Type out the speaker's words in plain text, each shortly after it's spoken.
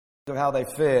of how they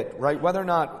fit, right? Whether or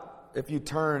not, if you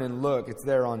turn and look, it's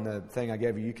there on the thing I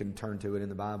gave you. You can turn to it in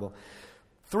the Bible.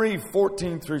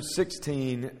 3:14 through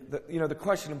 16, the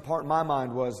question in part in my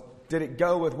mind was, did it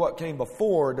go with what came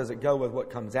before, or does it go with what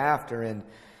comes after? And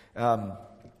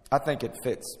I think it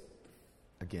fits.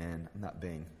 Again, I'm not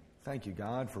being... Thank you,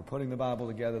 God, for putting the Bible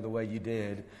together the way you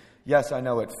did. Yes, I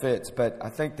know it fits, but I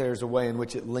think there's a way in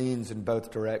which it leans in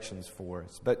both directions for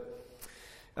us. But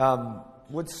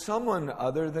would someone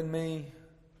other than me...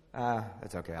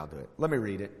 that's okay, I'll do it. Let me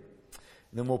read it.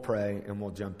 And then we'll pray and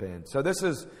we'll jump in. So this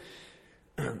is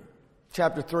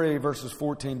chapter 3, verses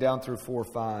 14 down through 4 or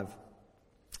 5.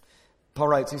 Paul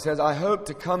writes, he says, I hope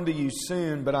to come to you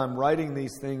soon, but I'm writing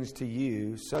these things to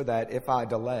you so that if I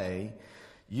delay,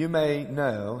 you may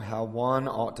know how one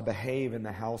ought to behave in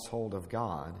the household of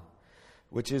God,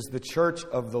 which is the church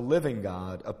of the living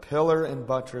God, a pillar and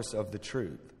buttress of the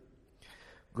truth.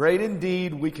 Great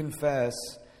indeed, we confess,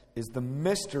 is the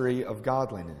mystery of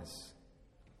godliness.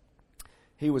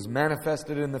 He was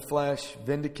manifested in the flesh,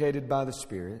 vindicated by the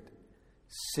Spirit,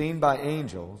 seen by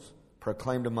angels,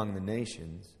 proclaimed among the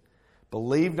nations,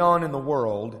 believed on in the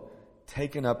world,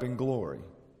 taken up in glory.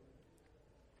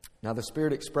 Now the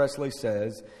Spirit expressly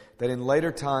says that in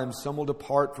later times some will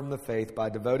depart from the faith by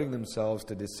devoting themselves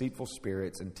to deceitful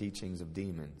spirits and teachings of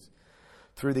demons,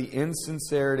 through the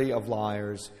insincerity of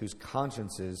liars whose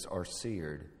consciences are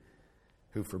seared,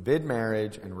 who forbid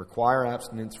marriage and require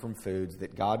abstinence from foods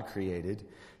that God created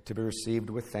to be received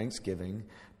with thanksgiving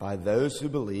by those who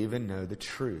believe and know the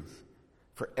truth.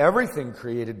 For everything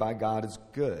created by God is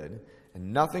good,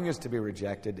 and nothing is to be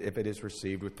rejected if it is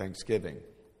received with thanksgiving.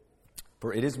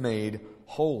 For it is made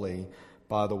holy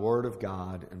by the word of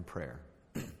God and prayer.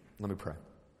 Let me pray.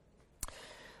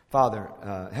 Father,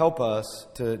 help us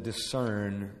to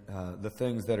discern the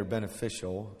things that are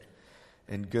beneficial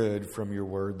and good from your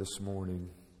word this morning,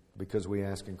 because we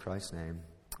ask in Christ's name.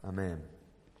 Amen.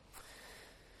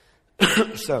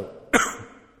 So,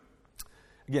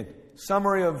 again,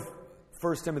 summary of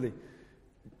 1 Timothy.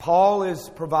 Paul is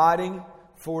providing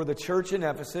for the church in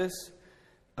Ephesus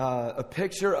a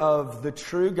picture of the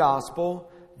true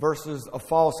gospel versus a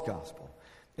false gospel.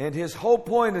 And his whole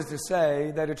point is to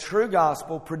say that a true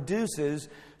gospel produces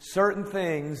certain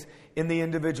things in the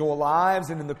individual lives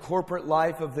and in the corporate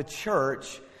life of the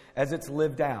church as it's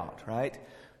lived out, right?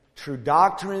 True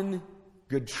doctrine,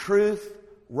 good truth,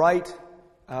 right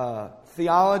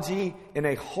theology in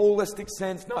a holistic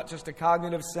sense, not just a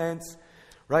cognitive sense,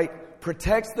 right?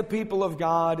 Protects the people of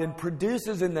God and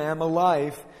produces in them a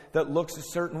life that looks a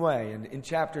certain way. And in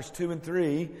chapters 2 and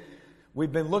 3,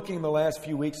 we've been looking the last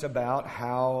few weeks about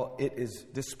how it is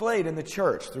displayed in the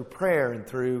church through prayer and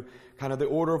through kind of the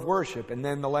order of worship. And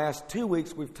then the last 2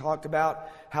 weeks, we've talked about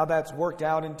how that's worked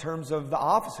out in terms of the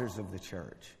officers of the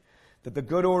church. That the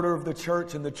good order of the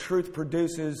church and the truth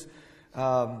produces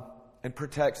and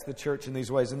protects the church in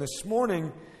these ways. And this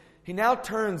morning, he now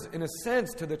turns, in a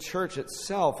sense, to the church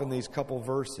itself in these couple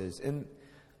verses. And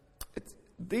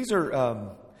these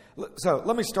are... so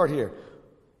let me start here.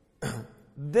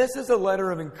 This is a letter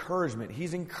of encouragement.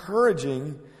 He's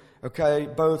encouraging,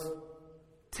 both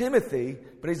Timothy,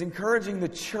 but he's encouraging the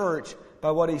church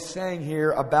by what he's saying here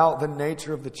about the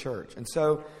nature of the church. And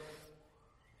so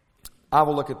I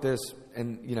will look at this,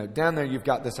 and down there you've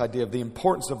got this idea of the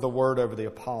importance of the word over the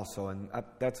apostle, and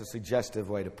that's a suggestive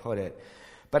way to put it.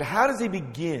 But how does he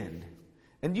begin?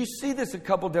 And you see this a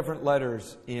couple different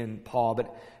letters in Paul,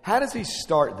 but how does he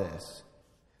start this?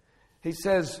 He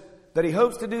says that he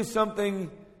hopes to do something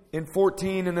in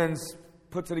 14 and then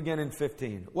puts it again in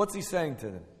 15. What's he saying to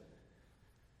them?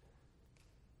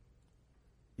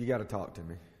 You got to talk to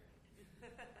me.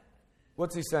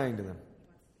 What's he saying to them?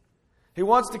 He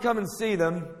wants to come and see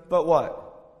them, but what?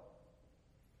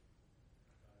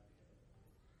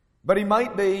 But he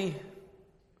might be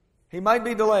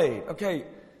delayed. Okay,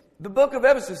 the book of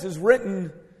Ephesus is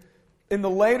written in the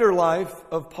later life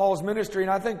of Paul's ministry,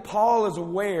 and I think Paul is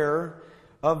aware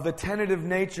of the tentative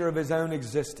nature of his own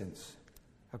existence.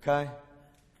 Okay?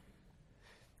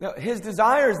 Now, his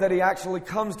desire is that he actually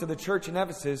comes to the church in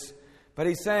Ephesus, but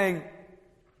he's saying,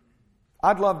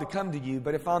 I'd love to come to you,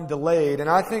 but if I'm delayed, and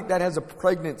I think that has a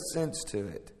pregnant sense to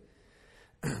it.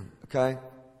 Okay?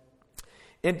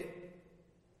 And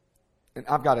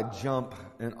I've got to jump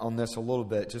on this a little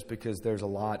bit just because there's a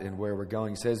lot in where we're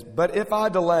going. He says, but if I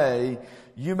delay,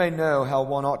 you may know how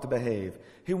one ought to behave.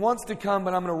 He wants to come,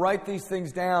 but I'm going to write these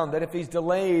things down, that if he's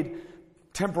delayed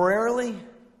temporarily,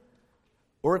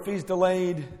 or if he's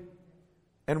delayed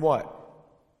and what?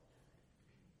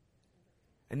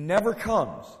 And never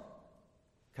comes.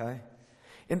 Okay?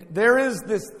 And there is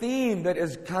this theme that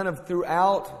is kind of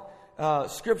throughout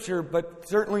Scripture, but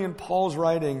certainly in Paul's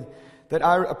writing, that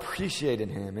I appreciate in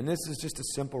him. And this is just a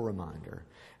simple reminder.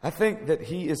 I think that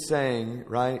he is saying,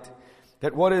 right,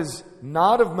 that what is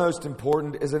not of most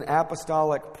importance is an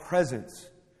apostolic presence.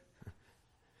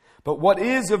 But what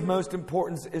is of most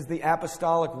importance is the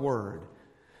apostolic word.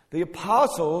 The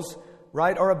apostles,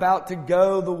 right, are about to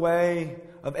go the way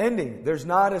of ending. There's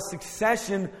not a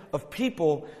succession of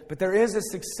people, but there is a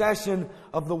succession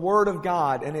of the Word of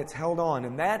God, and it's held on.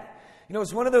 And that,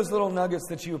 it's one of those little nuggets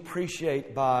that you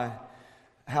appreciate by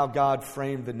how God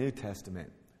framed the New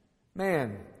Testament.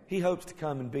 Man, He hopes to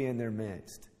come and be in their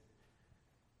midst.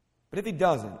 But if He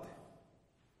doesn't,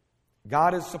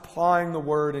 God is supplying the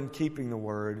Word and keeping the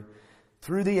Word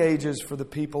through the ages for the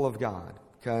people of God.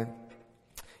 Okay?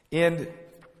 And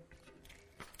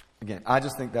again, I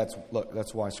just think that's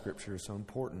why Scripture is so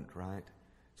important, right?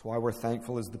 It's why we're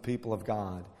thankful as the people of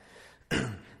God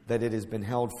that it has been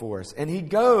held for us. And he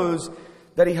goes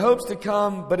that he hopes to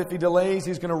come, but if he delays,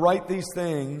 he's going to write these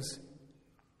things.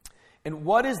 And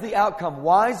what is the outcome?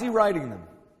 Why is he writing them?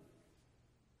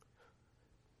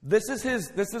 This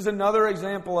is another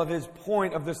example of his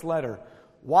point of this letter.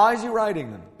 Why is he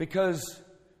writing them? Because,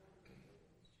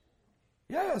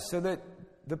 so that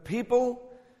the people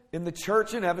in the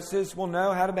church in Ephesus will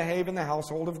know how to behave in the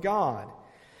household of God.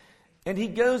 And he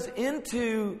goes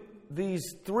into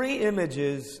these three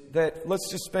images that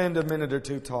let's just spend a minute or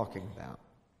two talking about.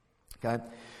 Okay?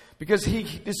 Because he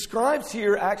describes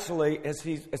here actually, as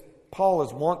Paul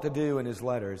is wont to do in his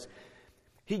letters,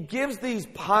 he gives these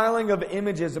piling of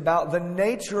images about the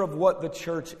nature of what the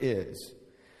church is.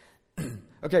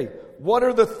 Okay, what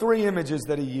are the three images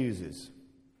that he uses?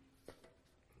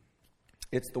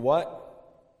 It's the what?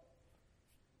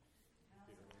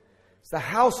 It's the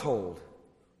household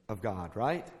of God,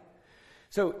 right?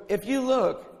 So if you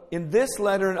look in this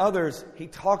letter and others, he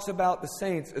talks about the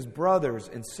saints as brothers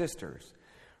and sisters,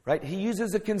 right? He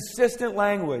uses a consistent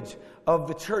language of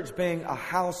the church being a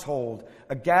household,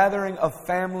 a gathering of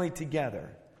family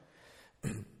together.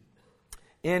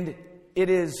 And it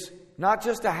is not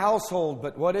just a household,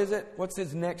 but what is it? What's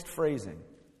his next phrasing?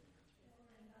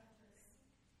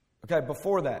 Okay,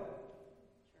 before that.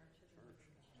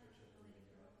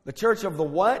 The church of the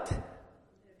what?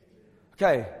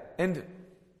 Okay, and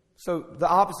so the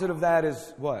opposite of that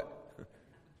is what?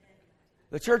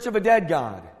 The church of a dead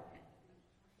God.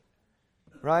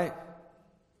 Right?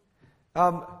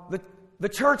 The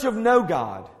church of no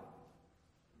God.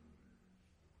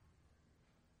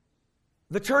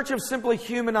 The church of simply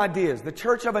human ideas. The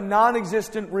church of a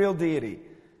non-existent real deity.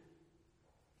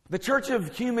 The church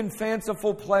of human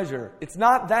fanciful pleasure. It's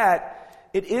not that.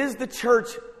 It is the church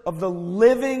of the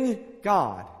living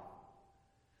God.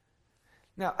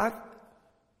 Now,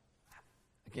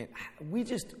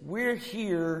 we're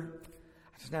here.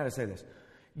 I just know how to say this.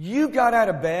 You got out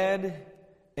of bed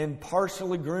and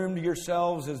partially groomed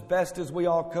yourselves as best as we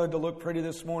all could to look pretty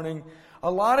this morning.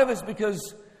 A lot of us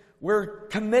because we're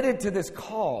committed to this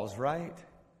cause, right?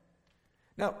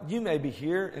 Now, you may be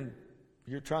here and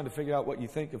you're trying to figure out what you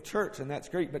think of church, and that's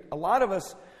great. But a lot of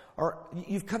us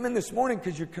you've come in this morning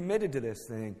because you're committed to this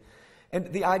thing.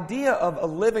 And the idea of a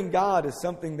living God is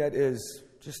something that is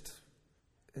just,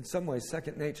 in some ways,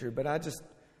 second nature. But I just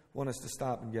want us to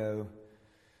stop and go,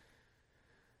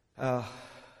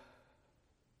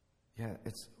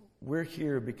 we're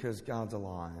here because God's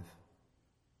alive.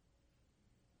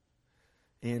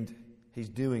 And He's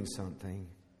doing something.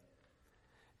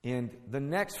 And the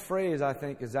next phrase, I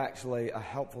think, is actually a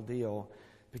helpful deal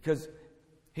because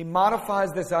he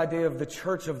modifies this idea of the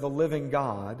church of the living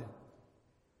God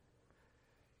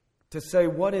to say,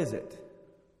 what is it?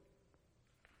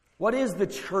 What is the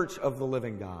church of the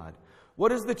living God? What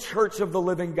does the church of the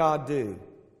living God do?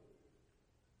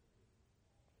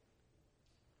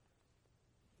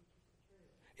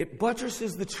 It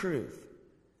buttresses the truth.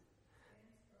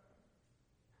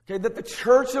 Okay, that the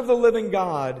church of the living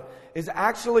God is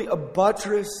actually a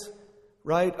buttress,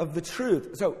 right, of the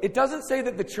truth. So it doesn't say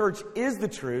that the church is the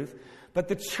truth, but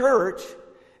the church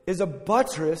is a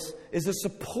buttress, is a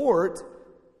support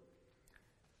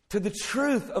to the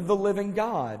truth of the living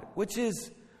God, which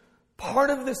is part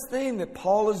of this thing that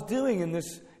Paul is doing in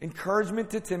this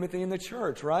encouragement to Timothy and the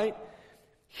church, right?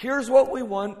 Here's what we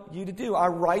want you to do. I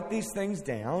write these things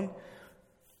down.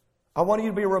 I want you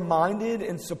to be reminded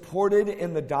and supported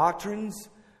in the doctrines,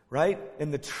 right?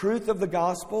 In the truth of the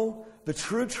gospel, the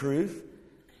true truth.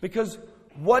 Because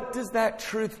what does that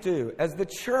truth do? As the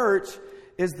church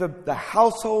is the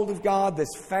household of God,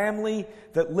 this family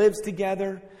that lives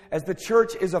together, as the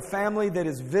church is a family that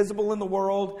is visible in the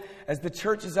world, as the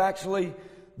church is actually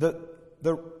the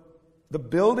the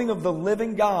building of the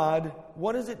living God,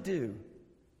 what does it do?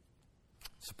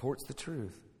 Supports the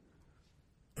truth.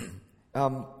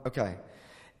 Okay.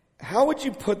 How would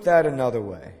you put that another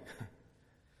way?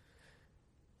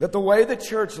 That the way the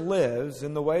church lives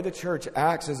and the way the church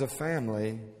acts as a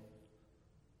family,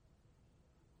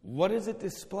 what does it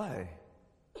display?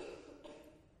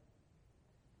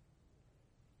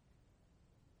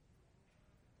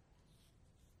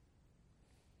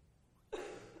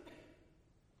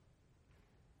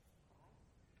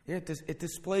 It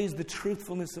displays the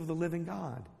truthfulness of the living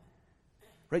God.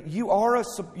 Right? You are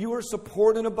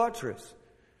support and a buttress.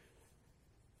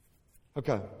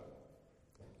 Okay.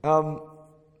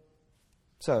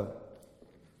 So,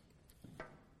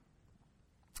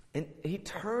 and he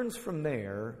turns from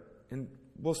there, and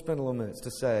we'll spend a little minutes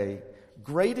to say,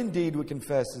 great indeed, we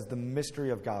confess, is the mystery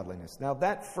of godliness. Now,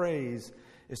 that phrase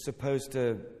is supposed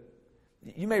to,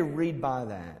 you may read by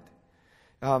that.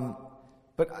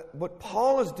 But what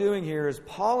Paul is doing here is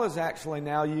Paul is actually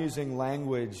now using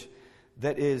language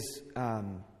that is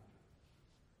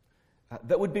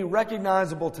that would be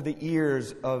recognizable to the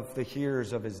ears of the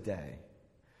hearers of his day.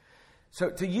 So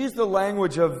to use the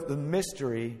language of the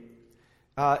mystery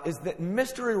is that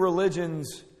mystery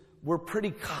religions were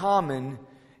pretty common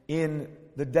in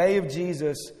the day of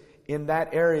Jesus in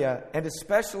that area, and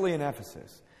especially in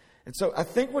Ephesus. And so I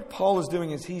think what Paul is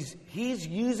doing is he's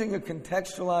using a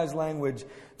contextualized language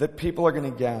that people are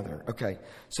going to gather. Okay,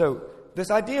 so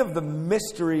this idea of the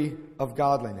mystery of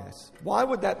godliness, why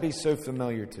would that be so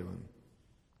familiar to him?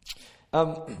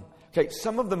 Okay,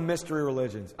 some of the mystery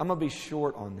religions, I'm going to be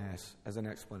short on this as an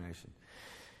explanation.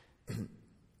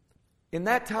 In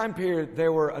that time period,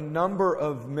 there were a number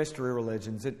of mystery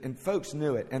religions, and folks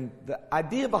knew it. And the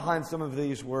idea behind some of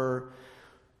these were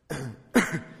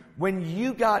when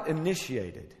you got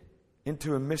initiated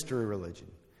into a mystery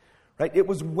religion, right? It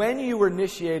was when you were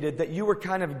initiated that you were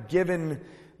kind of given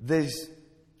these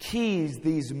keys,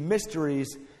 these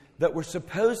mysteries that were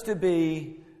supposed to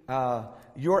be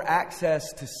your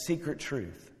access to secret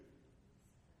truth.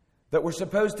 That were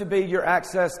supposed to be your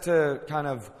access to kind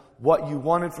of what you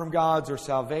wanted from God's or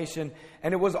salvation.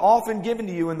 And it was often given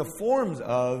to you in the forms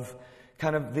of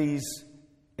kind of these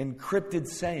encrypted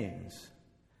sayings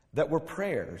that were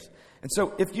prayers. And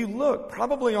so if you look,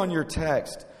 probably on your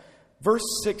text, verse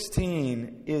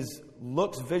 16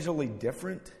 looks visually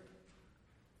different,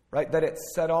 right? That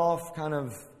it's set off kind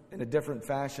of in a different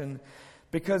fashion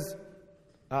because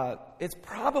it's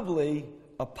probably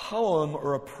a poem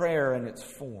or a prayer in its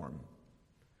form.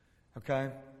 Okay?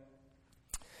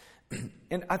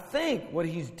 And I think what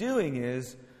he's doing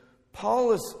is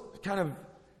Paul is kind of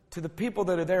to the people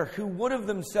that are there who would have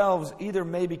themselves either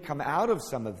maybe come out of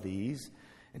some of these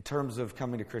in terms of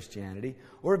coming to Christianity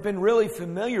or have been really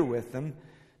familiar with them.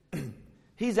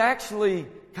 He's actually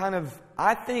kind of,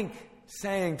 I think,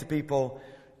 saying to people,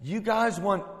 you guys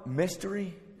want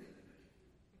mystery?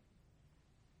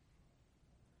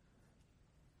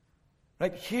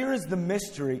 Like, here is the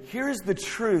mystery. Here is the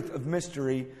truth of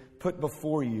mystery put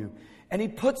before you. And he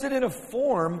puts it in a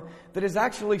form that is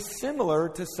actually similar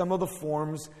to some of the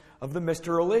forms of the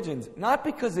mystery religions. Not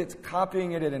because it's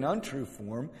copying it in an untrue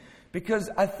form, because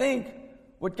I think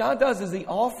what God does is he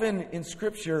often in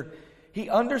Scripture, he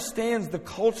understands the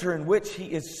culture in which he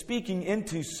is speaking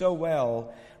into so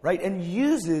well, right? And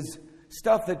uses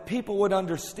stuff that people would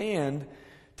understand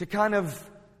to kind of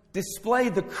display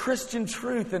the Christian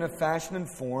truth in a fashion and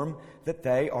form that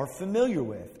they are familiar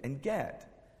with and get.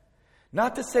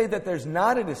 Not to say that there's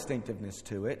not a distinctiveness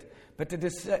to it, but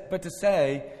to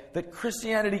say that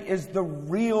Christianity is the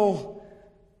real,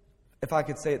 if I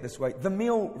could say it this way, the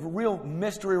real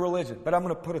mystery religion. But I'm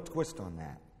going to put a twist on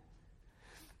that.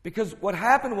 Because what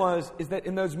happened is that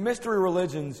in those mystery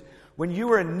religions, when you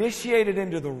were initiated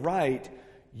into the rite,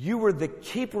 you were the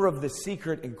keeper of the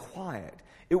secret and quiet.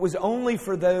 It was only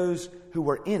for those who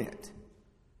were in it.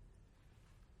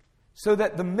 So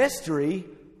that the mystery,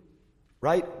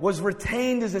 right, was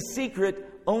retained as a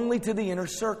secret only to the inner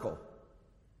circle.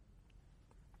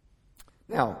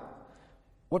 Now,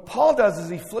 what Paul does is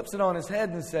he flips it on his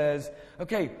head and says,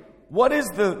 okay, what is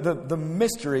the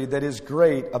mystery that is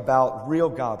great about real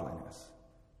godliness?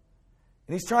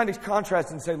 And he's trying to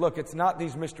contrast and say, look, it's not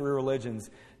these mystery religions,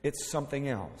 it's something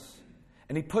else.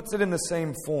 And he puts it in the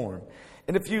same form.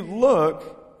 And if you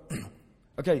look,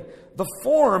 okay, the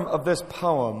form of this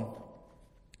poem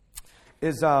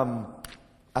is,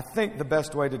 I think the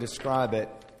best way to describe it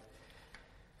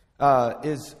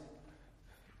is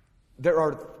there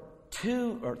are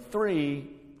 2 or 3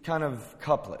 kind of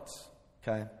couplets,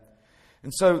 okay?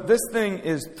 And so this thing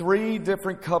is 3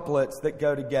 different couplets that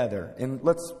go together. And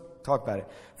let's talk about it.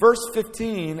 Verse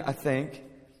 15, I think,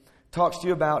 talks to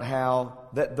you about how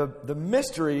that the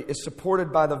mystery is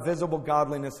supported by the visible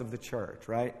godliness of the church,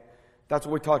 right? That's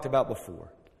what we talked about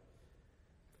before.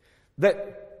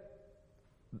 That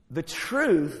the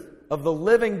truth of the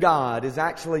living God is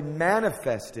actually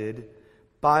manifested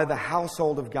by the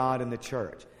household of God in the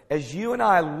church. As you and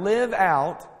I live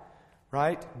out,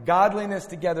 right, godliness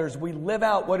together, as we live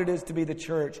out what it is to be the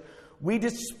church, we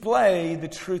display the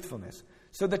truthfulness.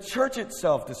 So the church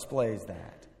itself displays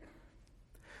that.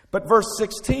 But verse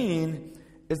 16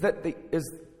 is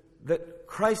that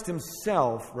Christ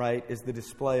Himself, right, is the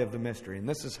display of the mystery. And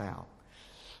this is how.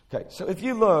 Okay, so if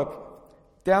you look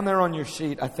down there on your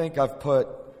sheet, I think I've put,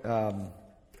 maybe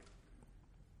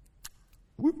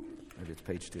it's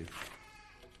page 2.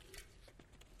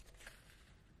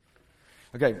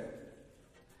 Okay,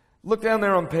 look down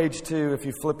there on page 2 if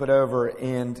you flip it over,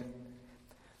 and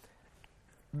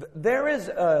there is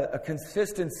a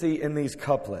consistency in these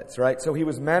couplets, right? So He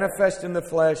was manifest in the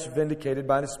flesh, vindicated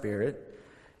by the Spirit,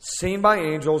 seen by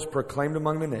angels, proclaimed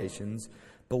among the nations,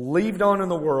 believed on in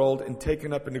the world, and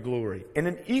taken up into glory. And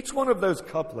in each one of those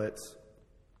couplets,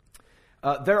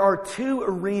 there are 2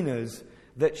 arenas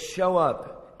that show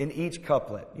up in each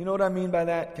couplet. You know what I mean by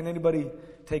that? Can anybody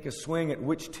take a swing at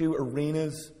which 2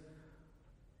 arenas?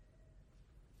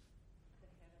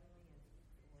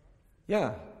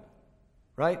 Yeah.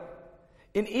 Right?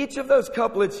 In each of those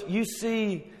couplets, you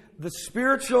see the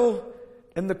spiritual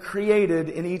and the created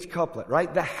in each couplet,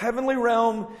 right? The heavenly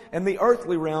realm and the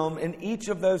earthly realm in each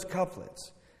of those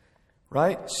couplets,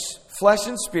 right? Flesh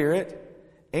and spirit,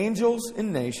 angels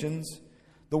and nations,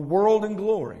 the world and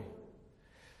glory.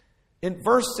 In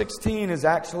verse 16 is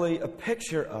actually a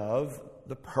picture of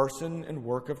the person and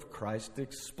work of Christ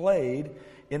displayed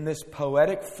in this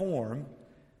poetic form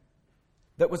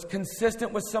that was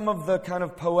consistent with some of the kind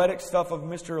of poetic stuff of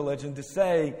mystery religion to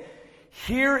say,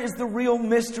 here is the real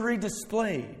mystery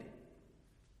displayed.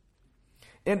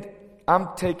 And I'm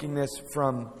taking this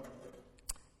from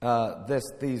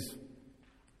these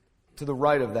to the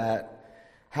right of that,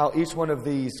 how each one of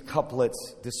these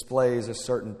couplets displays a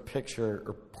certain picture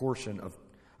or portion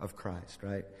of Christ,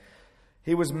 right?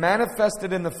 He was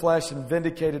manifested in the flesh and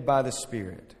vindicated by the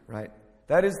Spirit, right?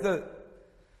 That is the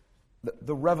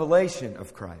revelation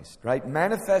of Christ, right?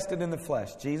 Manifested in the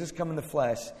flesh. Jesus come in the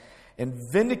flesh and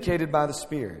vindicated by the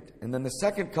Spirit. And then the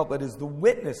second couplet is the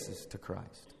witnesses to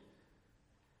Christ,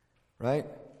 right?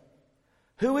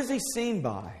 Who is He seen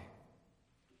by?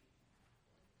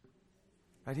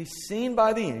 Right? He's seen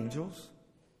by the angels,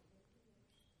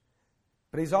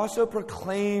 but He's also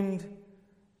proclaimed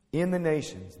in the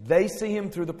nations. They see Him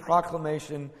through the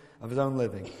proclamation of His own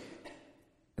living.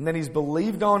 And then He's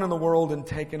believed on in the world and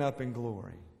taken up in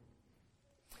glory.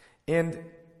 And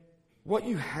what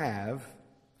you have,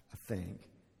 I think,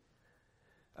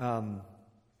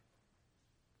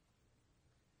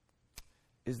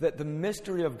 is that the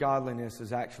mystery of godliness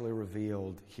is actually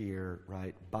revealed here,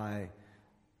 right, by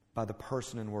the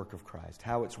person and work of Christ.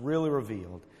 How it's really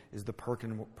revealed is the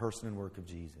person and work of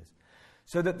Jesus.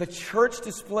 So that the church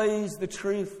displays the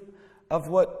truth of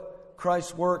what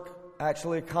Christ's work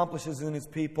actually accomplishes in His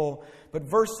people. But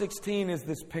verse 16 is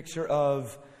this picture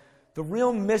of the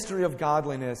real mystery of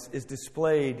godliness is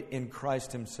displayed in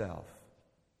Christ Himself.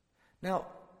 Now,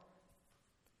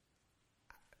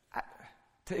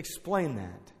 to explain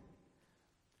that,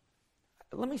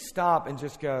 let me stop and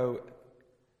just go,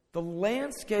 the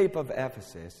landscape of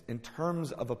Ephesus in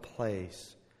terms of a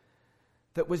place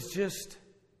that was just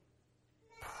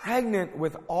pregnant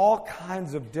with all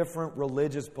kinds of different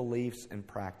religious beliefs and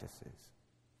practices.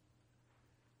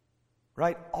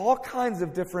 Right? All kinds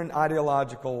of different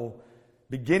ideological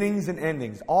beginnings and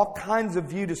endings. All kinds of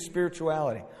view to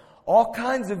spirituality. All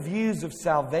kinds of views of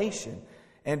salvation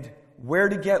and where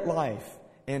to get life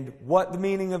and what the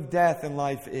meaning of death and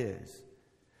life is.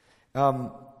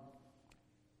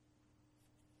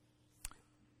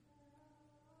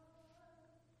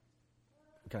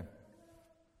 Okay.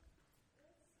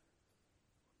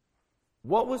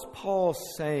 What was Paul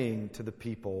saying to the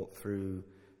people through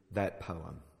that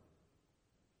poem?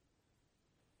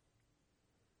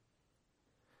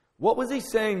 What was he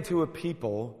saying to a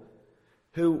people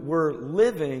who were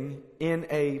living in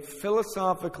a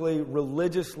philosophically,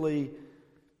 religiously,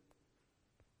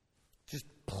 just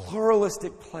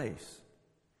pluralistic place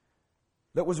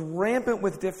that was rampant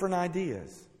with different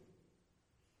ideas?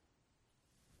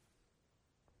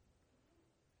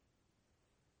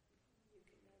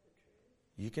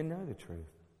 You can know the truth.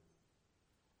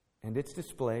 And it's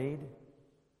displayed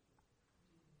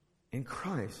in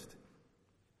Christ.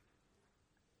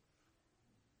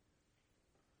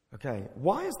 Okay,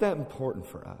 why is that important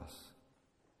for us?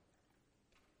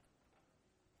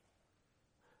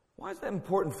 Why is that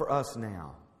important for us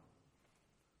now?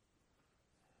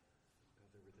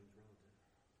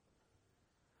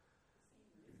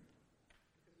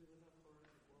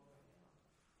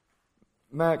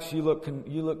 Max, you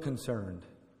look concerned.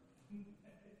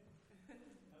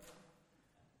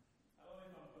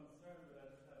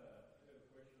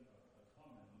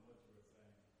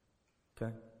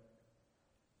 Okay.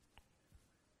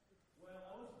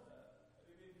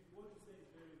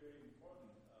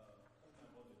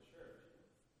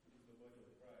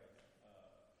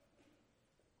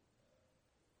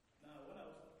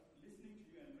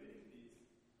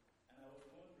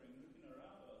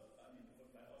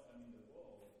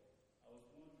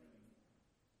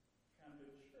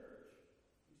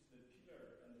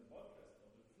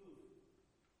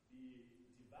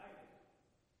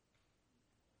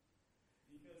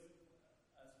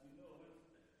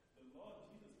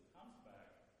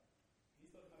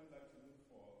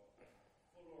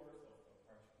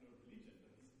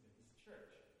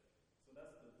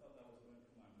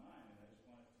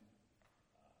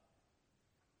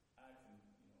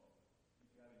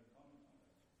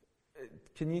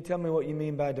 Can you tell me what you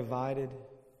mean by divided?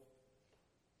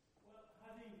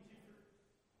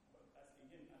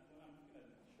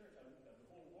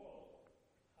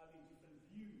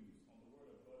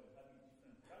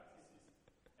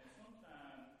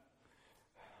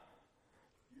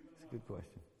 That's a good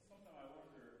question. Sometimes I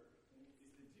wonder, is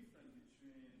the difference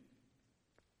between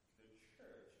the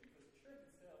church, because church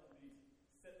itself means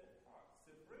set apart,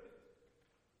 separated.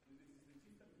 Is the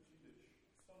difference between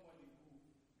somebody who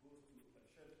goes to a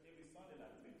church every Sunday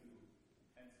like we do,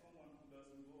 and someone who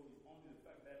doesn't go is only the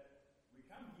fact that we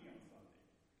come here on Sunday.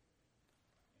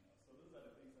 So those are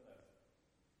the things that I...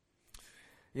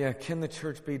 Yeah, can the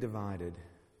church be divided?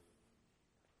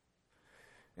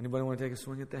 Anybody want to take a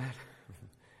swing at that?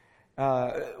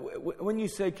 When you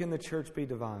say, can the church be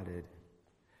divided?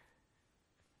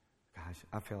 Gosh,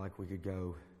 I feel like we could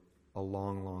go a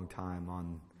long, long time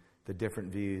on the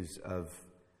different views of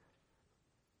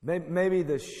maybe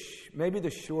the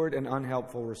short and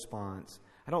unhelpful response.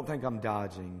 I don't think I'm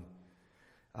dodging.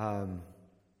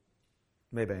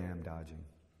 Maybe I am dodging.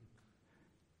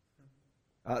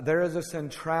 There is a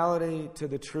centrality to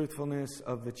the truthfulness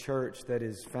of the church that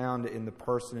is found in the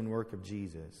person and work of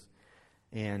Jesus.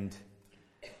 And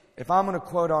if I'm going to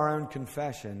quote our own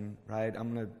confession, right,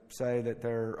 I'm going to say that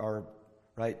there are,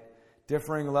 right,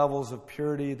 differing levels of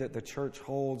purity that the church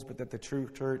holds, but that the true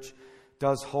church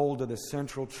does hold to the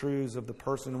central truths of the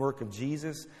person and work of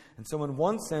Jesus. And so in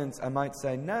one sense, I might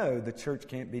say, no, the church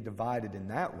can't be divided in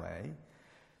that way,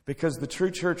 because the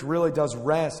true church really does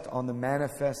rest on the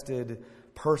manifested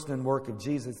person and work of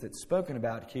Jesus that's spoken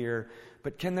about here.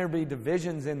 But can there be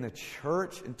divisions in the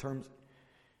church in terms...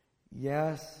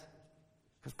 Yes,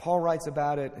 because Paul writes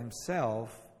about it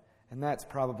himself, and that's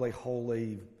probably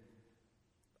wholly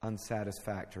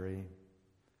unsatisfactory.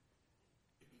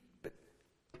 But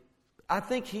I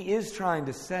think he is trying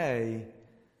to say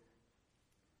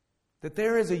that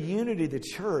there is a unity of the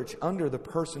church under the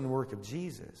person and work of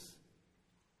Jesus.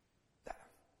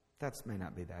 That may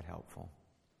not be that helpful.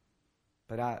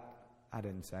 But I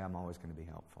didn't say I'm always going to be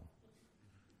helpful.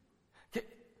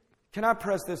 Can I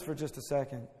press this for just a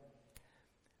second?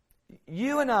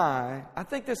 You and I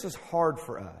think this is hard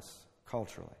for us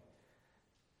culturally.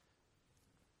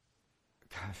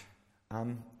 Gosh,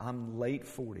 I'm late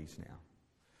 40s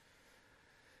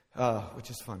now, which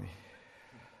is funny.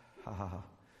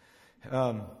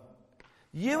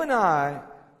 You and I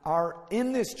are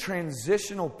in this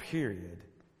transitional period,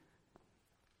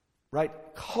 right,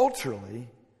 culturally,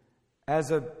 as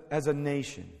a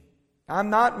nation. I'm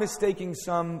not mistaking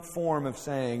some form of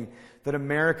saying that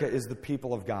America is the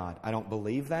people of God. I don't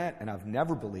believe that, and I've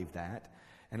never believed that.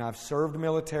 And I've served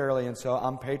militarily, and so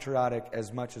I'm patriotic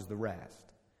as much as the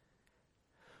rest.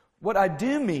 What I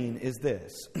do mean is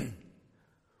this.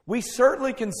 We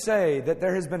certainly can say that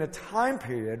there has been a time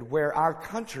period where our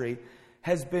country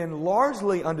has been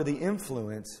largely under the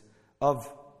influence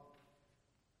of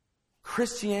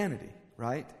Christianity,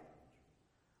 right?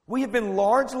 We have been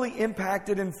largely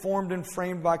impacted, informed, and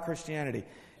framed by Christianity.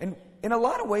 And in a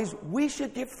lot of ways, we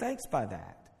should give thanks by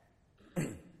that.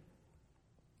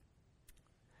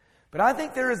 But I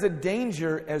think there is a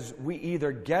danger as we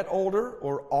either get older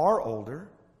or are older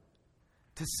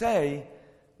to say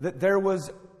that there was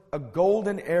a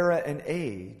golden era and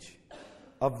age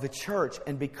of the church.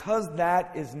 And because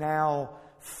that is now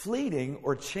fleeting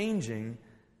or changing,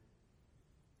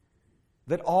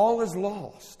 that all is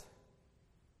lost.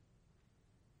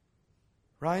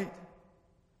 Right?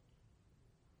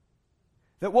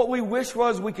 That what we wish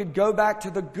was we could go back to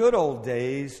the good old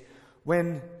days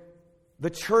when the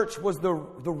church was the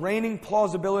reigning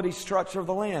plausibility structure of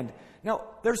the land. Now,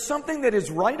 there's something that is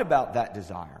right about that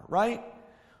desire, right?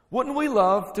 Wouldn't we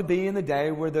love to be in the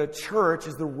day where the church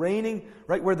is the reigning,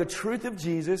 right, where the truth of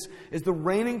Jesus is the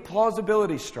reigning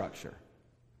plausibility structure?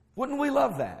 Wouldn't we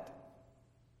love that?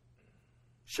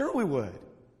 Sure we would.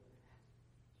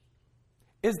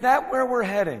 Is that where we're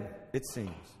heading, it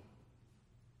seems?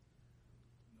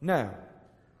 No.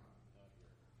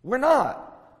 We're not.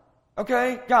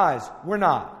 Okay, guys, we're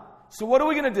not. So what are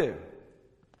we going to do?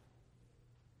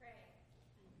 Pray.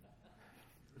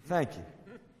 Thank you.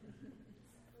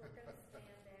 We're going to stand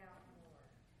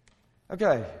out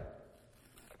more. Okay.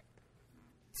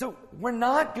 So we're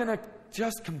not going to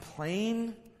just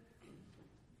complain.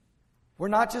 We're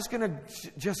not just going to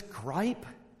just gripe.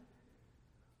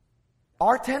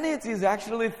 Our tendency is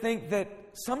actually to think that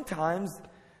sometimes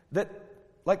that,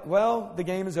 like, well, the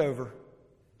game is over.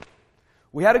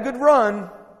 We had a good run,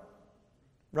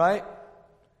 right?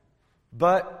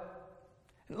 But,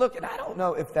 look, and I don't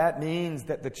know if that means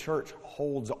that the church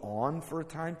holds on for a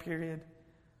time period,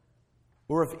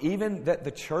 or if even that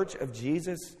the church of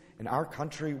Jesus in our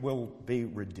country will be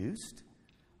reduced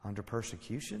under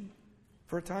persecution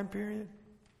for a time period.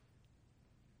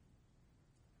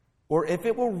 Or if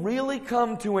it will really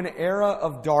come to an era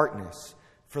of darkness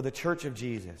for the church of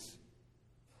Jesus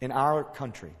in our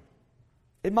country.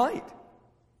 It might.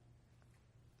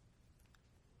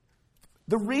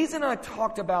 The reason I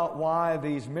talked about why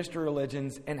these mystery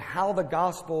religions and how the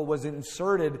gospel was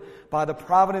inserted by the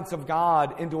providence of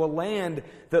God into a land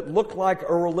that looked like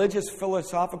a religious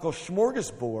philosophical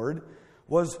smorgasbord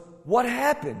was what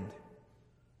happened.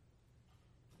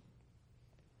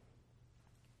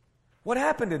 What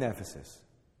happened in Ephesus?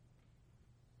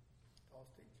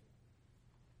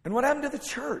 And what happened to the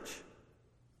church?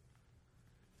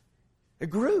 It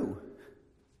grew.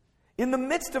 In the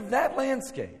midst of that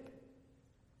landscape.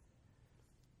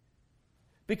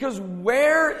 Because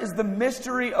where is the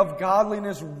mystery of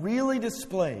godliness really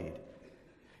displayed?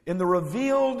 In the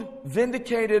revealed,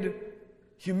 vindicated,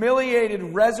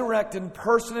 humiliated, resurrected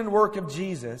person and work of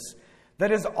Jesus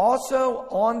that is also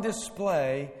on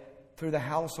display through the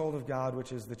household of God,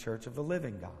 which is the church of the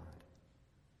living God.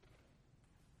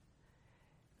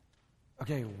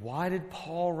 Okay, why did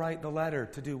Paul write the letter?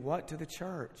 To do what to the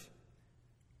church?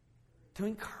 To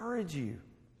encourage you.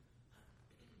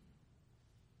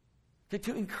 Okay,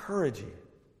 to encourage you.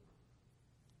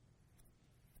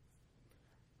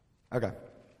 Okay.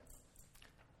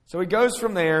 So he goes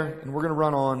from there, and we're going to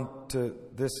run on to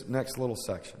this next little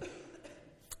section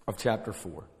of chapter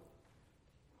 4.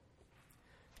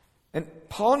 And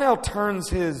Paul now turns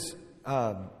his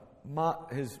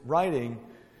writing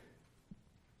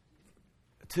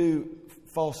to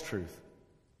false truth.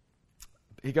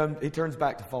 He turns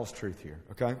back to false truth here,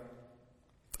 okay?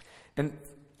 And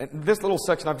this little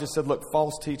section I've just said, look,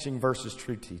 false teaching versus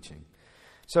true teaching.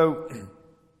 So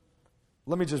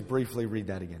let me just briefly read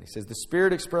that again. He says, the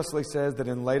Spirit expressly says that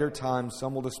in later times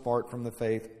some will depart from the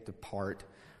faith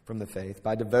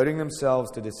by devoting themselves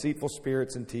to deceitful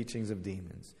spirits and teachings of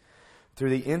demons, through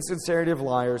the insincerity of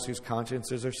liars whose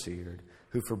consciences are seared,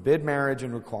 who forbid marriage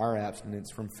and require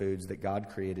abstinence from foods that God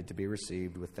created to be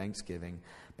received with thanksgiving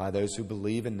by those who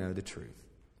believe and know the truth.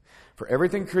 For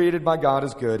everything created by God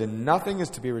is good, and nothing is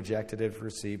to be rejected if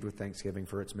received with thanksgiving,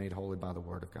 for it's made holy by the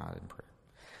word of God in prayer.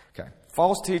 Okay,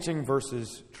 false teaching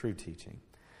versus true teaching.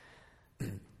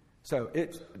 So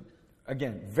it's,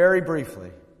 again, very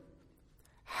briefly,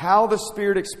 how the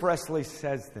Spirit expressly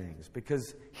says things.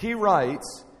 Because he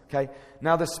writes, okay,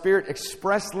 now the Spirit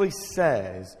expressly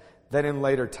says that in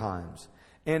later times.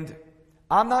 And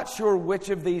I'm not sure which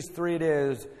of these three it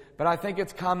is, but I think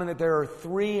it's common that there are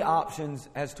three options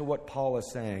as to what Paul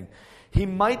is saying. He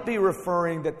might be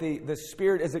referring that the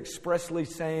Spirit is expressly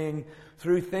saying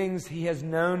through things he has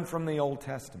known from the Old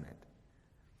Testament.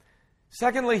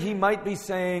 Secondly, he might be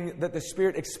saying that the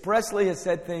Spirit expressly has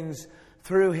said things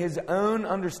through his own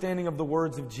understanding of the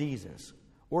words of Jesus.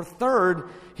 Or third,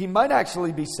 he might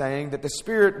actually be saying that the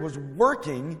Spirit was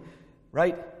working,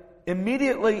 right,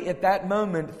 immediately at that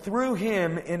moment through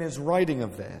him in his writing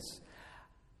of this.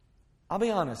 I'll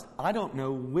be honest, I don't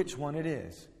know which one it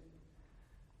is.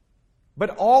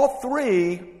 But all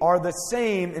three are the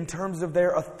same in terms of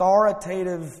their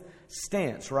authoritative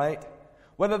stance, right?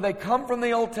 Whether they come from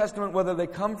the Old Testament, whether they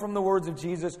come from the words of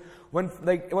Jesus,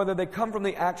 whether they come from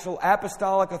the actual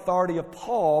apostolic authority of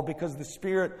Paul because the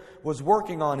Spirit was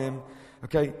working on him,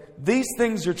 okay, these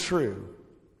things are true.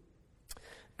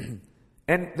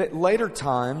 And that later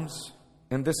times,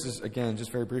 and this is, again,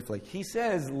 just very briefly, he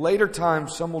says, later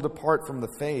times some will depart from the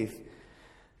faith.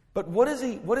 But what does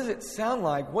it sound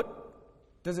like? What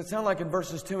does it sound like in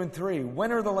verses 2 and 3?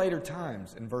 When are the later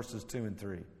times in verses 2 and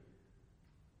 3?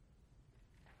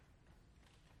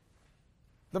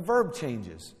 The verb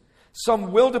changes.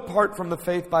 Some will depart from the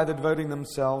faith by devoting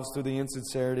themselves through the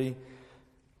insincerity.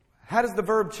 How does the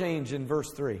verb change in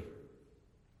verse 3?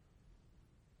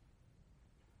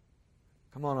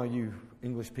 Come on, all you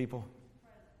English people.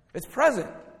 It's present,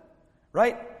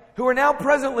 right? Who are now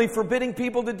presently forbidding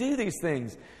people to do these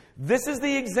things. This is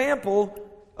the example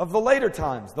of the later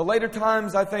times. The later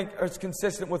times, I think, are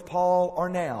consistent with Paul are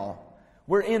now.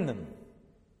 We're in them.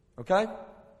 Okay?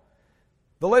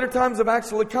 The later times have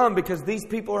actually come because these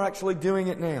people are actually doing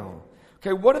it now.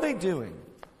 Okay, what are they doing?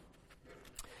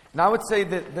 And I would say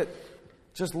that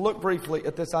just look briefly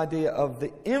at this idea of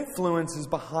the influences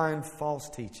behind false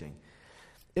teaching.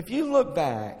 If you look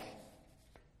back,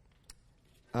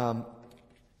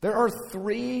 there are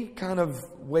three kind of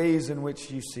ways in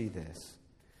which you see this.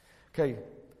 Okay,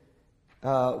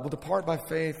 will depart by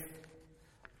faith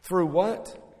through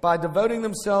what? By devoting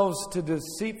themselves to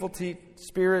deceitful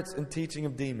spirits and teaching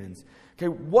of demons. Okay,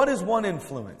 what is one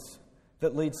influence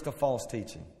that leads to false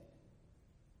teaching?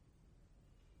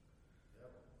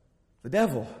 The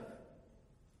devil.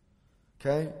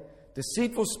 Okay,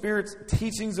 deceitful spirits,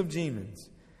 teachings of demons.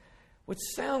 Which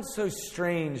sounds so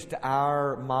strange to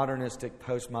our modernistic,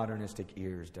 postmodernistic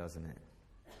ears, doesn't it?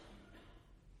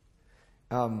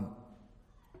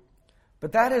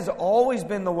 But that has always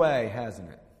been the way,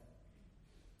 hasn't it?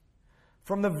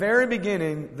 From the very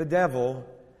beginning, the devil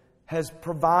has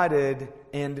provided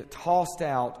and tossed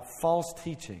out false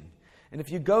teaching. And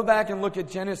if you go back and look at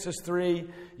Genesis 3,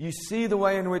 you see the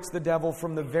way in which the devil,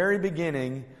 from the very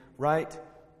beginning, right,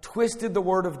 twisted the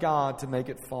Word of God to make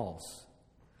it false.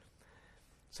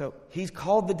 So he's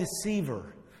called the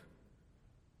deceiver.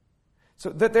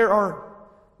 So that there are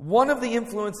one of the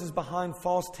influences behind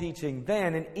false teaching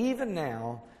then and even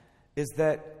now is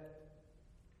that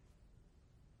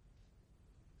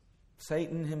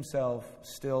Satan himself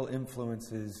still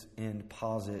influences and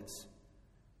posits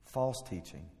false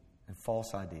teaching and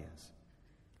false ideas.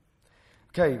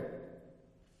 Okay.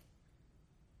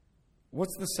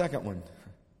 What's the second one?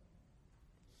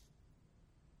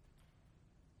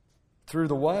 Through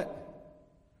the what?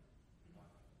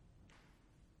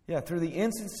 Yeah, through the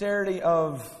insincerity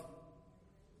of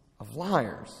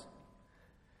liars.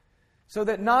 So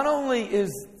that not only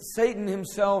is Satan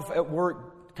himself at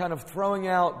work kind of throwing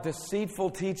out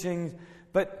deceitful teachings,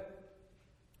 but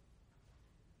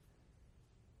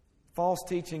false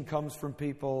teaching comes from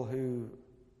people who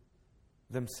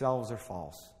themselves are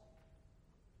false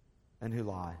and who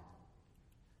lie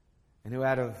and who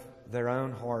out of their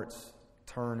own hearts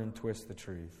turn and twist the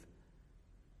truth.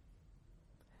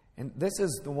 And this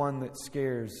is the one that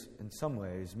scares, in some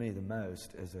ways, me the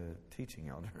most as a teaching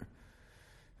elder.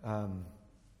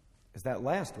 Is that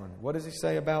last one. What does he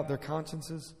say about their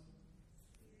consciences?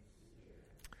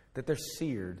 That they're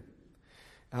seared.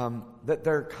 That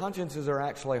their consciences are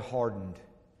actually hardened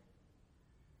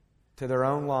to their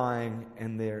own lying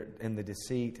and the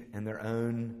deceit and their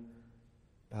own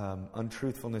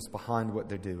untruthfulness behind what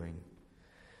they're doing.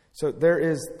 So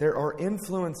there are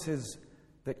influences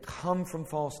that come from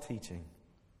false teaching.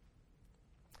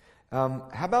 How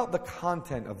about the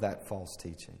content of that false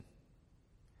teaching?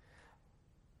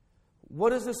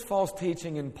 What does this false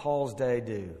teaching in Paul's day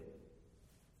do?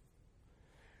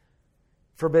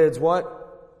 Forbids what?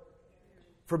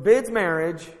 Forbids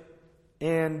marriage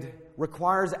and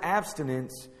requires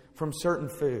abstinence from certain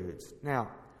foods.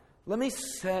 Now, let me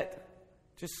set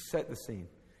the scene.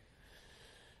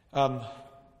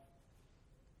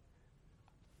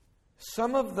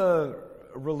 Some of the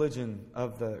religion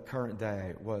of the current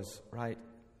day was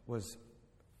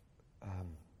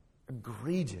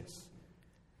egregious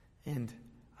and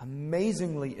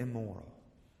amazingly immoral,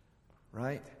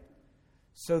 right?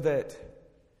 So that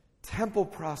temple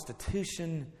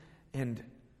prostitution and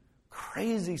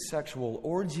crazy sexual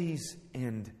orgies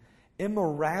and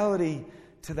immorality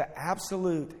to the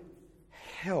absolute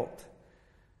hilt,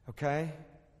 okay?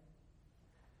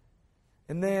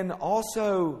 And then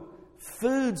also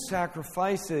food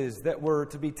sacrifices that were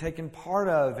to be taken part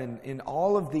of in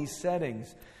all of these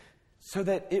settings, so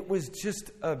that it was just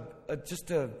an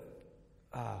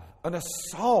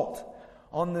assault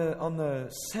on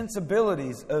the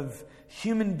sensibilities of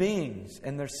human beings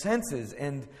and their senses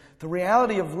and the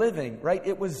reality of living. Right?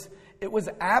 It was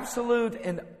absolute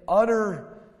and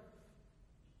utter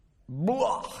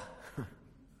blah.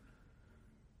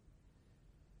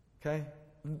 Okay,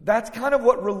 that's kind of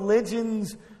what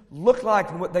religions looked like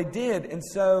and what they did. And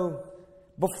so,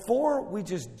 before we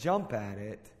just jump at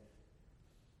it,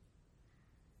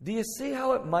 do you see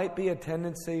how it might be a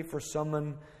tendency for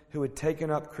someone who had taken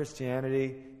up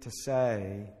Christianity to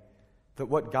say that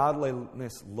what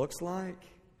godliness looks like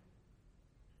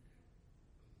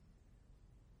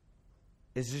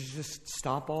is to just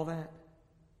stop all that?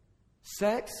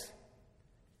 Sex?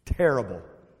 Terrible.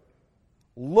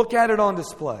 Look at it on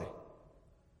display.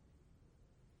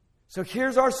 So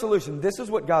here's our solution. This is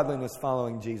what godliness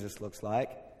following Jesus looks like.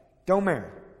 Don't marry.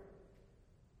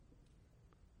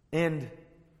 And,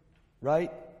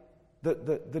 right,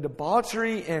 the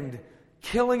debauchery and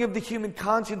killing of the human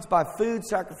conscience by food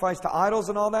sacrificed to idols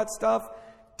and all that stuff,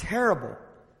 terrible.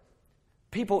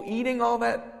 People eating all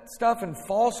that stuff and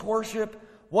false worship.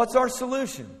 What's our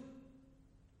solution?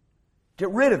 Get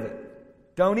rid of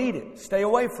it. Don't eat it. Stay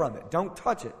away from it. Don't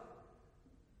touch it.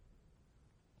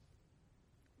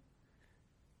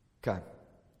 Okay.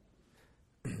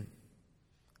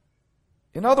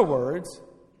 In other words,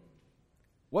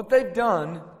 what they've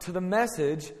done to the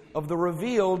message of the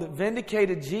revealed,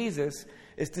 vindicated Jesus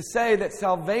is to say that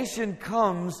salvation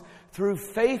comes through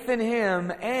faith in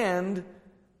Him and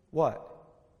what?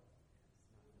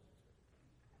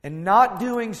 And not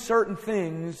doing certain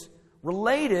things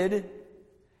related.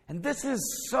 And this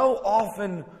is so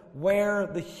often where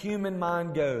the human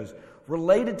mind goes.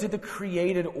 Related to the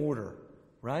created order.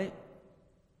 Right?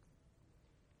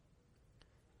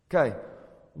 Okay.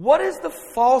 What is the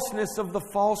falseness of the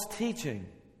false teaching?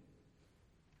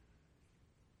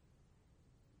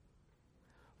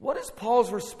 What is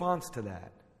Paul's response to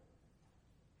that?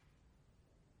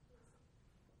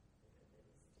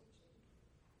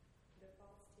 The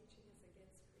false teaching is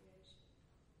against creation.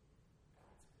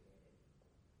 God's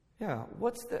created. Yeah,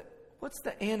 what's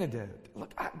the antidote?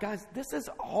 Look, guys, this is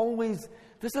always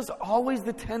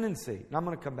the tendency. And I'm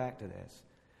going to come back to this.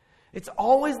 It's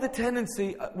always the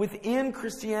tendency within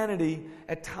Christianity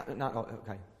at times.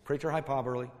 Okay, preacher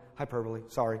hyperbole.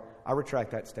 Sorry, I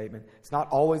retract that statement. It's not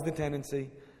always the tendency.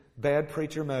 Bad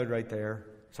preacher mode right there.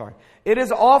 Sorry. It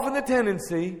is often the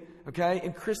tendency, okay,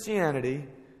 in Christianity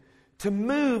to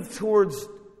move towards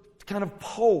kind of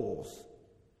poles.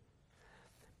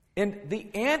 And the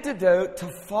antidote to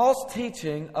false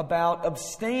teaching about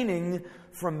abstaining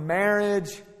from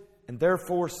marriage and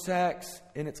therefore sex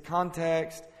in its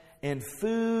context and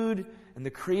food and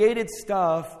the created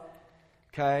stuff,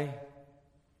 okay,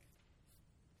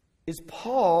 is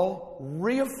Paul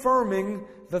reaffirming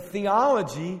the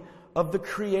theology of the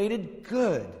created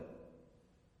good.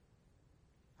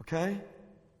 Okay?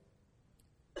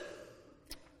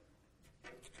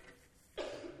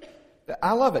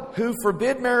 I love it. Who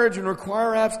forbid marriage and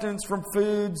require abstinence from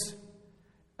foods.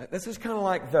 This is kind of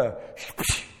like the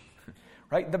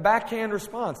right, the backhand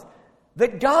response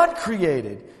that God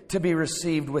created to be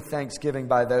received with thanksgiving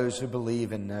by those who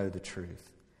believe and know the truth.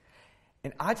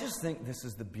 And I just think this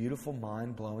is the beautiful,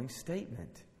 mind-blowing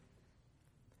statement.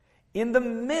 In the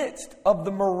midst of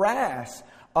the morass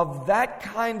of that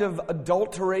kind of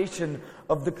adulteration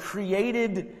of the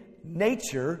created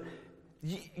nature,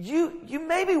 you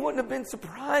maybe wouldn't have been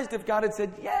surprised if God had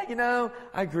said, yeah,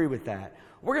 I agree with that.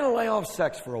 We're going to lay off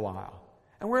sex for a while.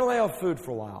 And we're going to lay off food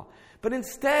for a while. But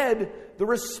instead, the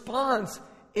response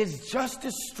is just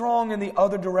as strong in the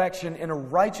other direction in a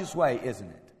righteous way, isn't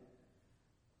it?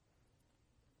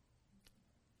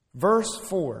 Verse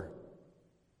 4.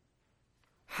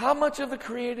 How much of the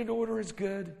created order is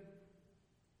good?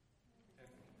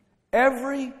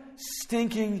 Every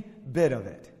stinking bit of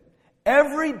it.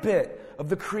 Every bit of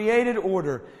the created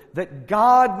order that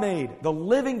God made, the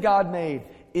living God made,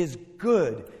 is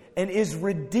good and is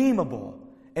redeemable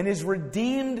and is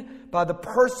redeemed by the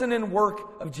person and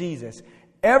work of Jesus.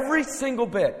 Every single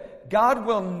bit. God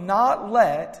will not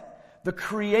let the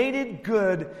created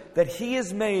good that He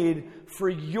has made for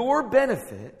your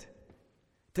benefit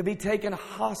to be taken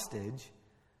hostage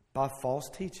by false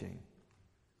teaching.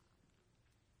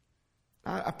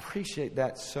 I appreciate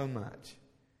that so much.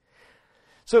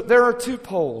 So there are two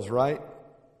poles, right?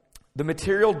 The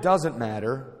material doesn't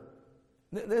matter.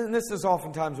 And this is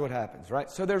oftentimes what happens, right?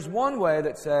 So there's one way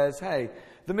that says, hey,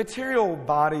 the material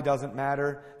body doesn't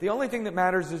matter. The only thing that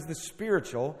matters is the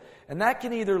spiritual. And that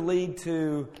can either lead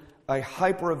to a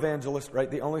hyper-evangelist, right?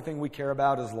 The only thing we care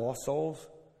about is lost souls.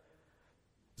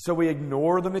 So we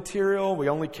ignore the material. We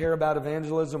only care about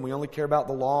evangelism. We only care about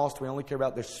the lost. We only care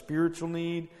about their spiritual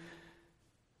need.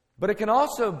 But it can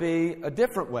also be a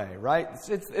different way, right?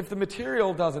 If the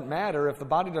material doesn't matter, if the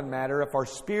body doesn't matter, if our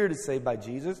spirit is saved by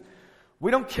Jesus,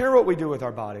 we don't care what we do with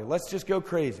our body. Let's just go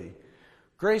crazy.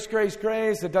 Grace, grace,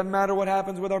 grace. It doesn't matter what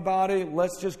happens with our body.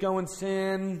 Let's just go and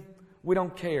sin. We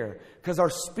don't care because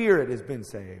our spirit has been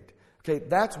saved. Okay,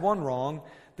 that's one wrong.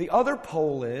 The other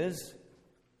pole is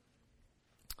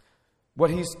what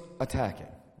he's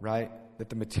attacking, right? That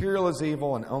the material is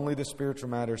evil and only the spiritual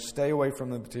matters. Stay away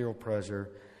from the material pleasure.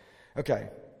 Okay.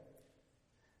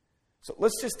 So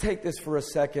let's just take this for a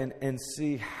second and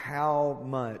see how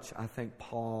much I think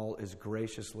Paul is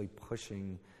graciously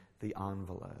pushing the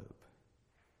envelope.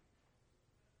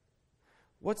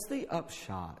 What's the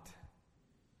upshot?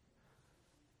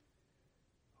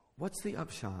 What's the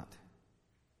upshot?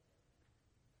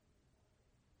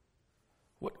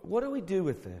 What do we do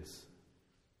with this?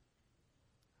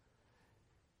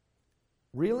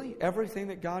 Really? Everything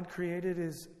that God created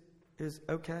is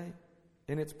okay?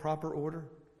 In its proper order?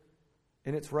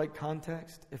 In its right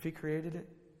context? If He created it?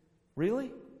 Really?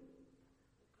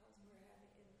 Because we're having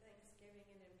in thanksgiving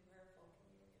and in prayerful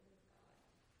communion with God.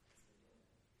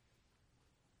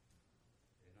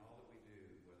 In all that we do,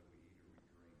 whether we eat or we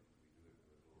drink, we do it for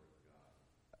the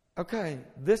glory of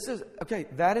God. Okay,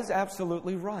 that is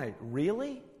absolutely right.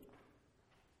 Really?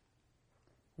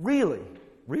 Really?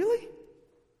 Really?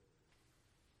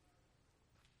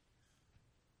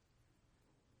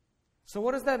 So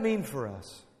what does that mean for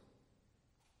us?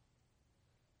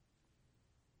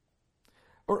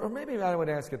 Or maybe I would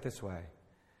ask it this way.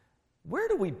 Where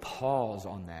do we pause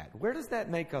on that? Where does that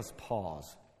make us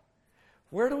pause?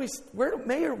 Where are we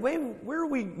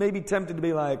maybe tempted to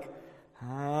be like,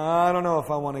 I don't know if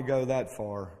I want to go that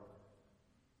far?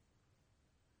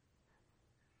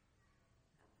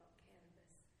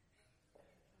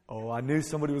 Oh, I knew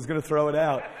somebody was going to throw it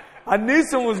out. I knew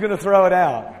someone was going to throw it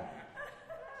out.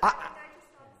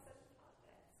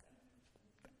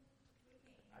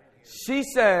 She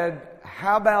said,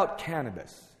 how about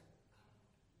cannabis?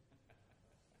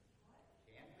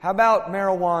 How about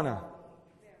marijuana?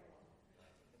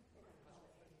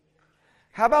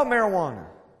 How about marijuana?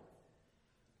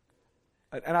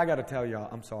 And I got to tell y'all,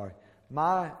 I'm sorry.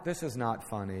 This is not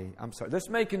funny. I'm sorry. This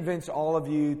may convince all of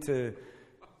you to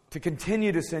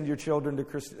continue to send your children to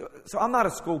Christian. So I'm not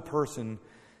a school person.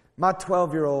 My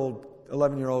 12-year-old,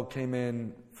 11-year-old came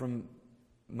in from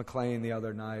McLean the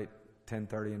other night,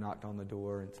 10:30, and knocked on the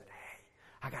door and said, hey,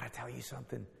 I got to tell you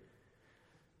something.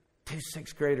 2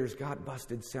 6th graders got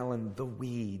busted selling the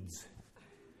weeds.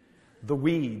 The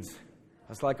weeds. I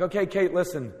was like, okay, Kate,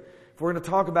 listen. If we're going to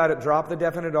talk about it, drop the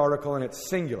definite article and it's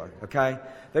singular, okay?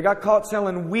 They got caught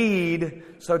selling weed,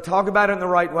 so talk about it in the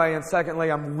right way. And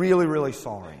secondly, I'm really, really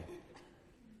sorry.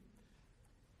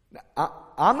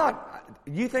 I'm not,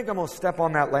 you think I'm going to step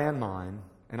on that landmine,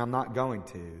 and I'm not going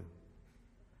to.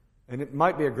 And it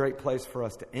might be a great place for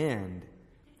us to end.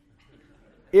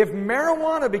 If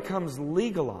marijuana becomes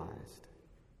legalized,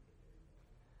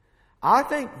 I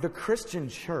think the Christian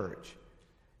church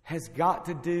has got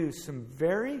to do some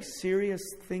very serious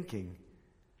thinking.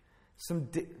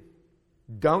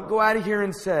 Don't go out of here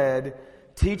and said,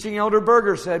 teaching Elder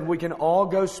Berger said we can all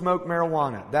go smoke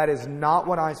marijuana. That is not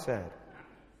what I said.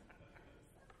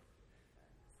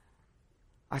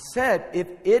 I said if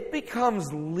it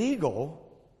becomes legal,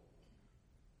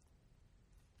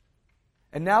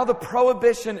 and now the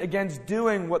prohibition against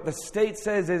doing what the state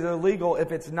says is illegal,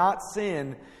 if it's not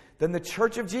sin, then the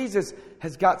Church of Jesus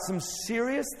has got some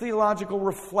serious theological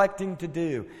reflecting to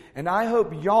do. And I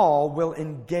hope y'all will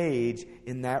engage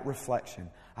in that reflection.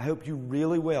 I hope you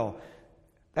really will.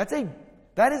 That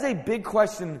is a big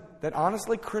question that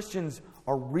honestly Christians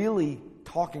are really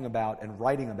talking about and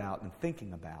writing about and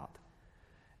thinking about.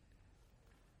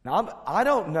 Now, I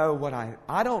don't know.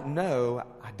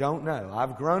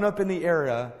 I've grown up in the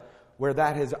era where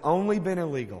that has only been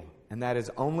illegal and that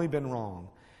has only been wrong.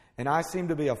 And I seem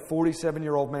to be a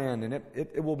 47-year-old man, and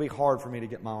it will be hard for me to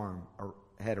get my arm or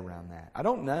head around that. I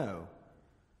don't know.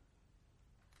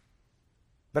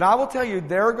 But I will tell you,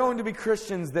 there are going to be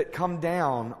Christians that come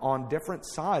down on different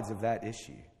sides of that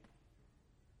issue.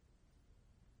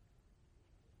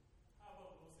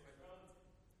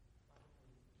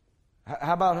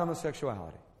 How about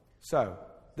homosexuality? So,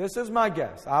 this is my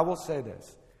guess. I will say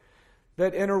this.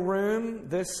 That in a room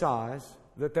this size,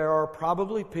 that there are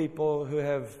probably people who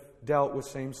have dealt with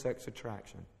same-sex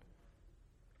attraction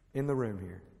in the room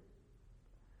here.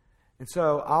 And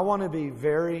so I want to be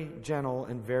very gentle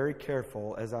and very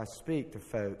careful as I speak to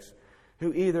folks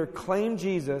who either claim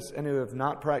Jesus and who have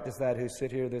not practiced that, who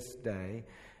sit here this day,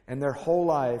 and their whole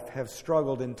life have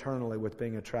struggled internally with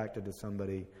being attracted to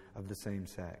somebody of the same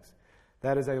sex.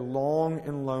 That is a long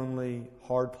and lonely,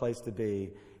 hard place to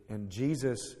be, and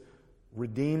Jesus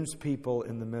redeems people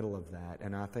in the middle of that,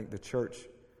 and I think the church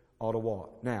ought to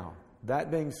walk. Now,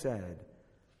 that being said,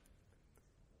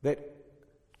 that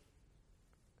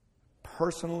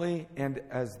personally, and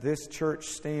as this church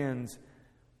stands,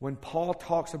 when Paul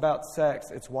talks about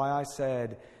sex, it's why I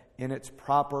said in its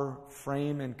proper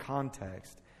frame and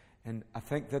context. And I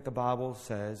think that the Bible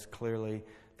says clearly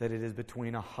that it is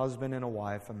between a husband and a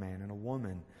wife, a man and a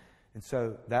woman. And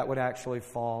so that would actually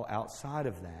fall outside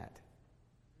of that,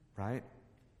 right?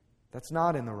 That's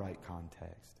not in the right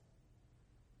context.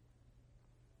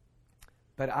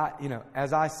 But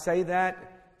as I say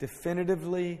that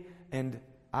definitively, and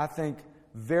I think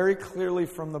very clearly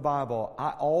from the Bible, I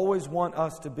always want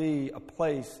us to be a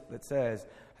place that says,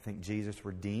 I think Jesus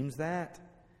redeems that.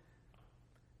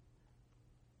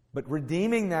 But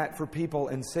redeeming that for people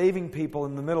and saving people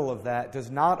in the middle of that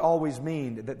does not always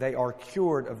mean that they are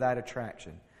cured of that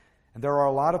attraction. And there are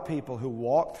a lot of people who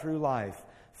walk through life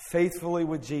faithfully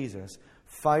with Jesus,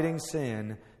 fighting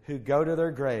sin, who go to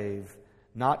their grave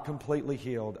not completely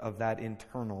healed of that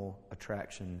internal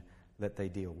attraction that they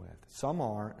deal with. Some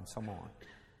are and some aren't.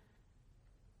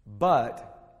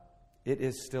 But it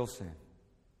is still sin.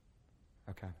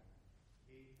 Okay.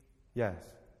 Yes.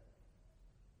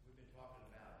 We've been talking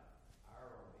about our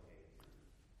own behavior as Christians.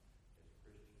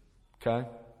 Okay.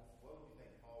 What would you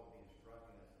think Paul would be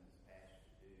instructing us in this passage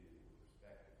to do with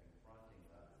respect to confronting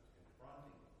others,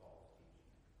 confronting the false teaching,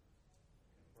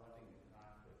 confronting the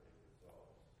conflict that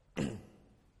results?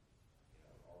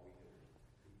 Are we to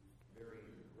be very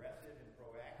aggressive and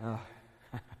proactive?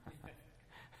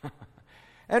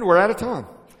 And we're out of time.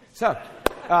 So,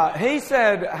 he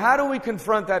said, how do we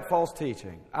confront that false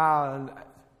teaching? So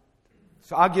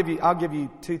I'll give you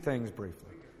two things briefly.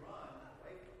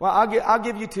 Well, I'll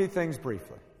give you two things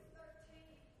briefly.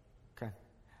 Okay.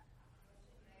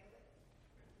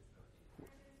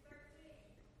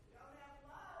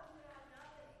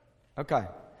 Okay.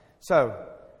 So,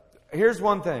 here's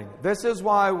one thing. This is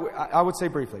why I would say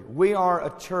briefly, we are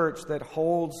a church that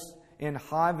holds in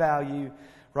high value,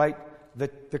 right,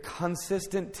 the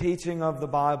consistent teaching of the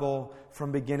Bible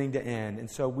from beginning to end. And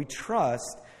so we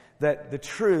trust that the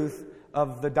truth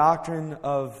of the doctrine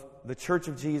of the Church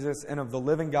of Jesus and of the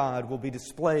living God will be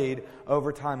displayed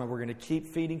over time. And we're going to keep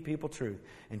feeding people truth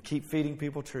and keep feeding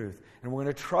people truth. And we're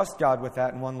going to trust God with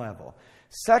that in one level.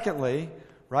 Secondly,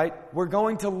 right, we're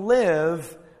going to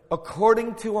live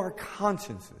according to our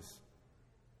consciences.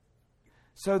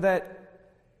 So that,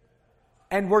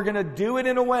 and we're going to do it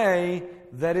in a way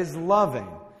that is loving.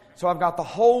 So I've got the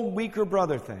whole weaker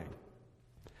brother thing.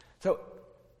 So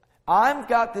I've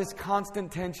got this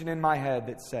constant tension in my head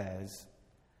that says,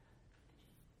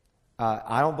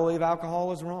 I don't believe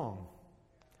alcohol is wrong.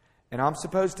 And I'm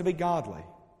supposed to be godly.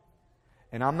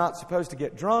 And I'm not supposed to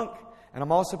get drunk. And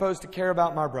I'm all supposed to care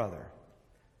about my brother.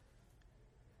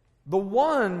 The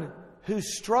one who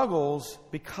struggles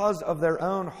because of their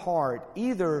own heart,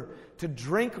 either to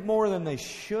drink more than they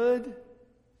should,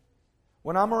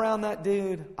 when I'm around that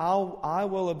dude, I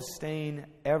will abstain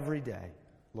every day,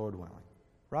 Lord willing.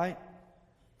 Right?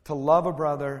 To love a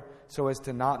brother so as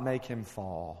to not make him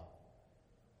fall.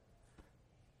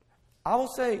 I will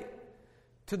say,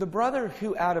 to the brother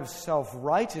who out of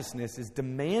self-righteousness is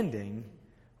demanding,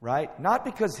 right? Not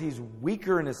because he's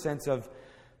weaker in a sense of,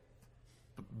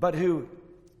 but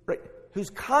whose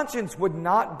conscience would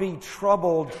not be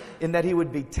troubled in that he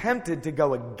would be tempted to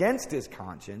go against his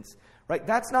conscience, right?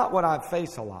 That's not what I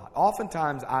face a lot.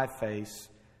 Oftentimes I face,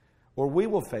 or we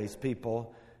will face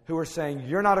people who are saying,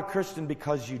 you're not a Christian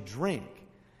because you drink.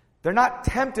 They're not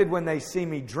tempted when they see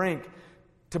me drink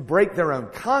to break their own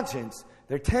conscience.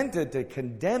 They're tempted to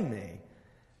condemn me.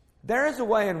 There is a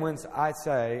way in which I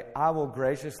say, I will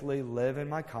graciously live in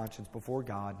my conscience before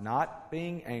God, not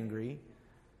being angry,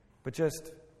 but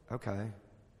just, okay.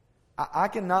 I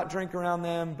can not drink around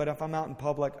them, but if I'm out in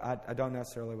public, I don't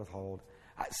necessarily withhold.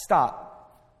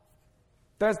 Stop.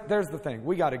 There's the thing.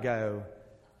 We got to go.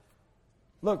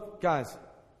 Look, guys,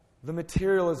 the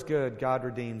material is good. God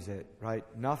redeems it, right?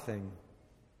 Nothing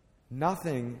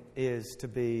is to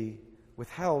be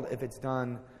withheld if it's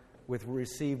done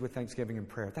received with thanksgiving and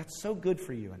prayer. That's so good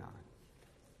for you and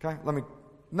I. Okay? Let me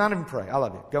not even pray. I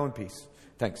love you. Go in peace.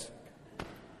 Thanks.